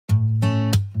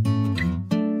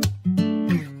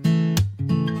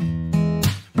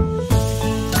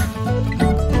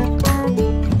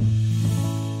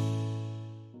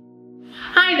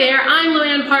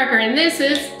Parker, and this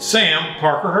is Sam,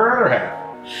 Parker, her other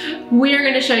half. We're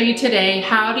going to show you today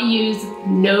how to use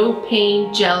No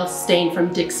Pain Gel Stain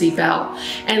from Dixie Belle.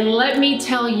 And let me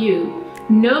tell you,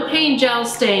 No Pain Gel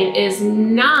Stain is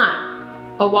not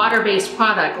a water-based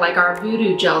product like our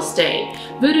Voodoo Gel Stain.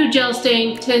 Voodoo Gel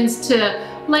Stain tends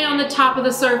to lay on the top of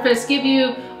the surface, give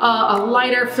you a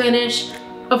lighter finish.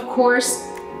 Of course,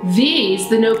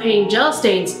 the No Pain Gel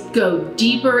Stains go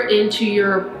deeper into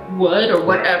your wood or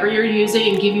whatever you're using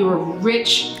and give you a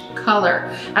rich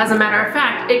color. As a matter of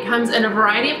fact, it comes in a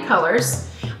variety of colors.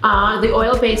 The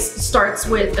oil base starts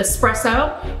with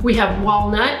espresso, we have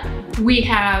walnut, we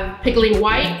have pickling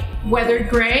white, weathered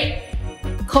gray,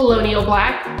 colonial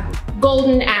black,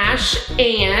 golden ash,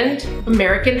 and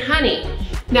American honey.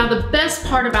 Now the best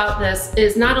part about this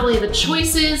is not only the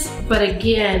choices, but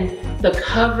again, the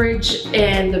coverage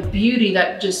and the beauty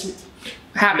that just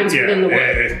happens within the wood.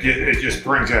 It just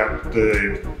brings out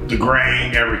the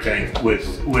grain, everything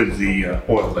with the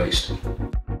oil based.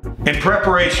 In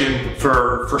preparation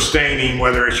for staining,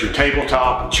 whether it's your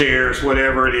tabletop, chairs,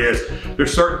 whatever it is,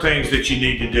 there's certain things that you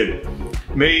need to do.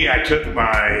 Me, I took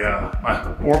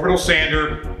my orbital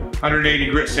sander, 180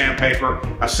 grit sandpaper.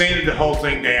 I sanded the whole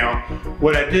thing down.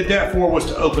 What I did that for was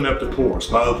to open up the pores.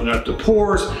 By opening up the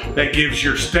pores, that gives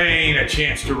your stain a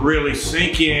chance to really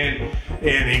sink in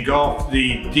and engulf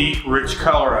the deep, rich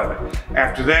color of it.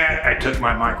 After that, I took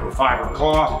my microfiber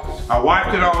cloth, I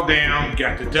wiped it all down,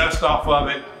 got the dust off of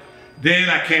it. Then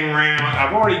I came around,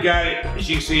 I've already got it, as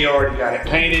you can see, I already got it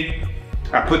painted.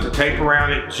 I put the tape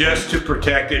around it just to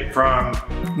protect it from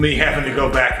me having to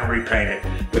go back and repaint it.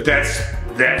 But that's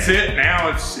it. Now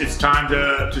it's time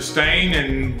to stain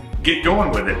and get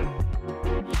going with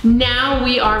it. Now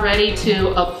we are ready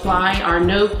to apply our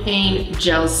No Pain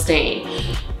Gel Stain.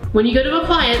 When you go to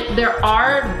apply it, there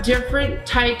are different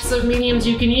types of mediums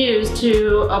you can use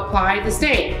to apply the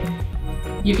stain.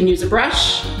 You can use a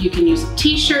brush, you can use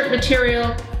t-shirt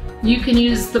material, you can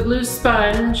use the blue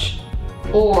sponge,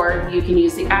 or you can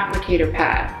use the applicator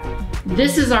pad.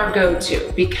 This is our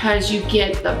go-to because you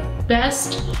get the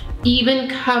best even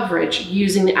coverage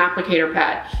using the applicator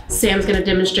pad. Sam's gonna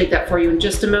demonstrate that for you in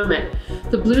just a moment.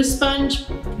 The blue sponge,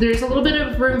 there's a little bit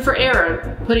of room for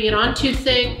error. Putting it on too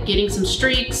thick, getting some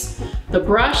streaks. The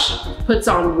brush puts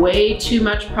on way too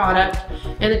much product,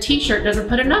 and the t-shirt doesn't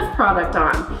put enough product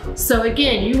on. So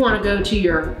again, you wanna go to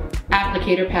your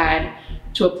applicator pad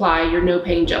to apply your No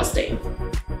Pain Gel Stain.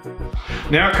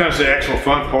 Now comes the actual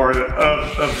fun part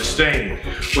of the staining.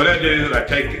 What I do, I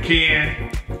take the can,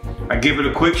 I give it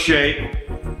a quick shake.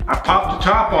 I pop the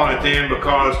top on it then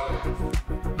because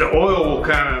the oil will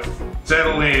kind of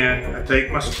settle in. I take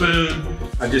my spoon,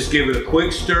 I just give it a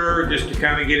quick stir just to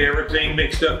kind of get everything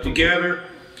mixed up together.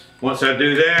 Once I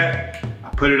do that, I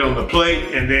put it on the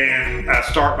plate and then I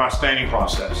start my staining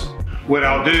process. What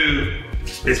I'll do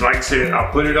is, like I said,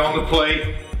 I'll put it on the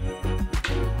plate.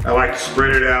 I like to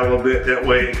spread it out a little bit, that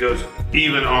way it goes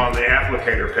even on the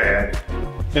applicator pad.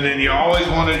 And then you always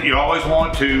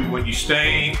want to, when you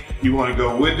stain, you want to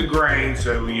go with the grain,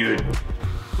 so you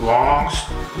long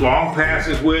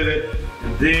passes with it.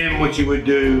 And then what you would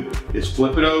do is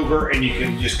flip it over and you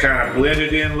can just kind of blend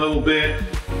it in a little bit.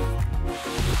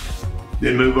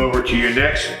 Then move over to your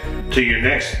next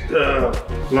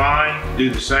line, do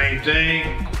the same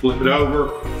thing, flip it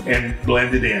over and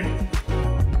blend it in.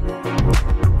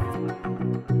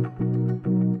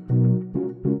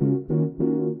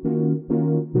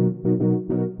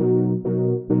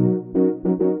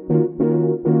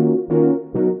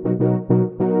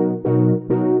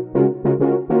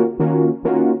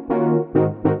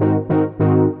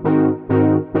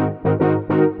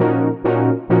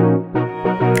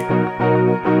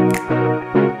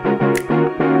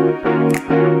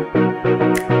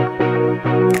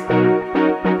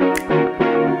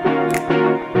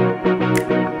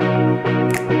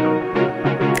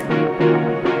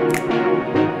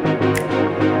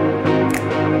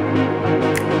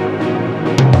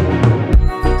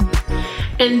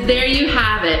 And there you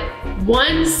have it.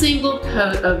 One single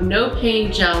coat of No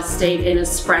Pain Gel Stain in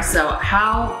espresso.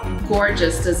 How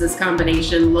gorgeous does this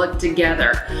combination look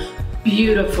together?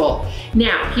 Beautiful.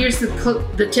 Now, here's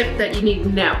the tip that you need to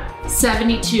know.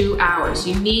 72 hours.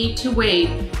 You need to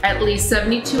wait at least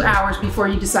 72 hours before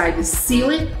you decide to seal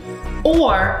it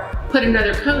or put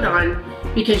another coat on,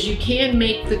 because you can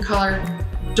make the color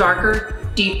darker,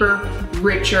 deeper,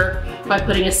 richer by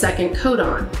putting a second coat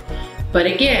on. But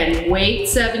again, wait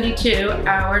 72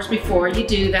 hours before you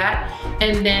do that.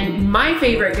 And then my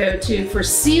favorite go-to for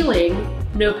sealing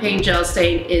No Pain Gel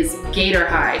Stain is Gator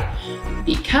Hide,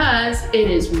 because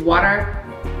it is water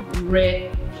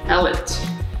repellent.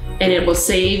 and it will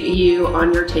save you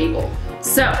on your table.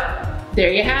 So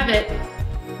there you have it.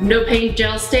 No paint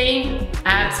gel stain,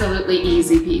 absolutely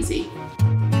easy peasy.